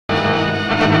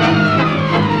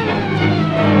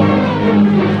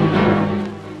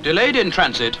Delayed in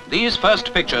transit, these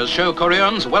first pictures show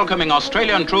Koreans welcoming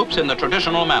Australian troops in the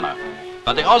traditional manner.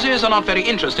 But the Aussies are not very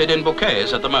interested in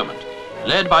bouquets at the moment.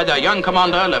 Led by their young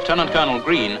commander, Lieutenant Colonel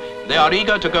Green, they are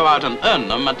eager to go out and earn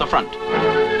them at the front.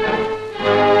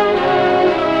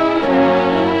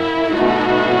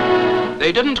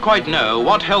 They didn't quite know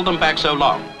what held them back so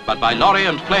long, but by lorry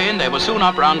and plane they were soon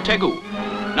up round Daegu.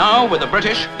 Now, with the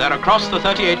British, they're across the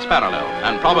 38th parallel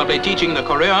and probably teaching the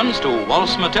Koreans to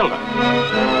waltz Matilda.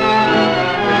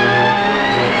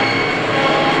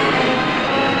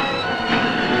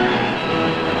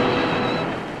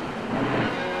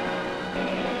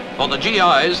 For the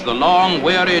GIs, the long,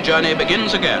 weary journey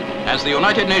begins again as the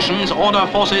United Nations order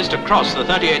forces to cross the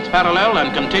 38th parallel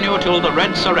and continue till the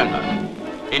Reds surrender.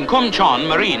 In Kum Chon,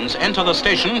 Marines enter the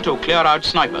station to clear out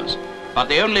snipers, but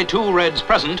the only two Reds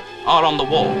present are on the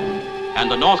wall,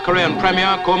 and the North Korean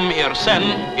Premier Kum Il-sen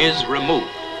is removed.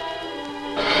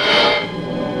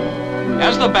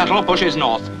 As the battle pushes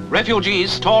north,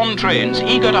 refugees storm trains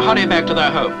eager to hurry back to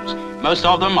their homes. Most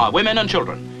of them are women and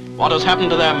children. What has happened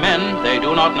to their men, they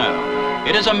do not know.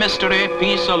 It is a mystery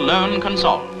peace alone can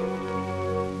solve.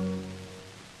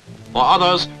 For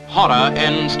others, horror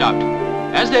ends doubt.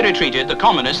 As they retreated, the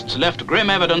communists left grim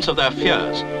evidence of their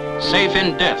fears. Safe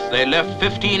in death, they left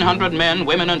 1,500 men,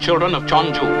 women and children of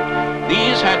Cheonju.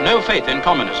 These had no faith in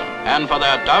communism, and for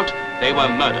their doubt, they were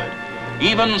murdered.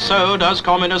 Even so does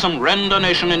communism rend a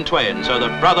nation in twain, so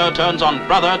that brother turns on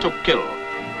brother to kill.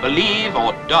 Believe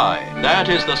or die, that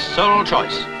is the sole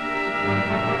choice.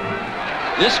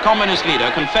 This communist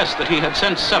leader confessed that he had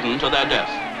sent 7 to their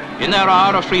death. In their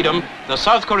hour of freedom, the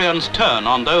South Koreans turn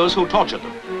on those who tortured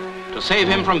them. To save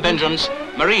him from vengeance,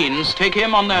 Marines take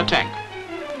him on their tank.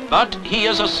 But he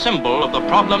is a symbol of the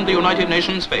problem the United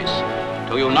Nations face.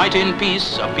 To unite in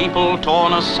peace a people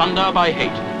torn asunder by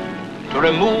hate. To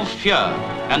remove fear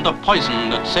and the poison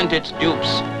that sent its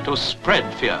dupes to spread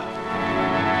fear.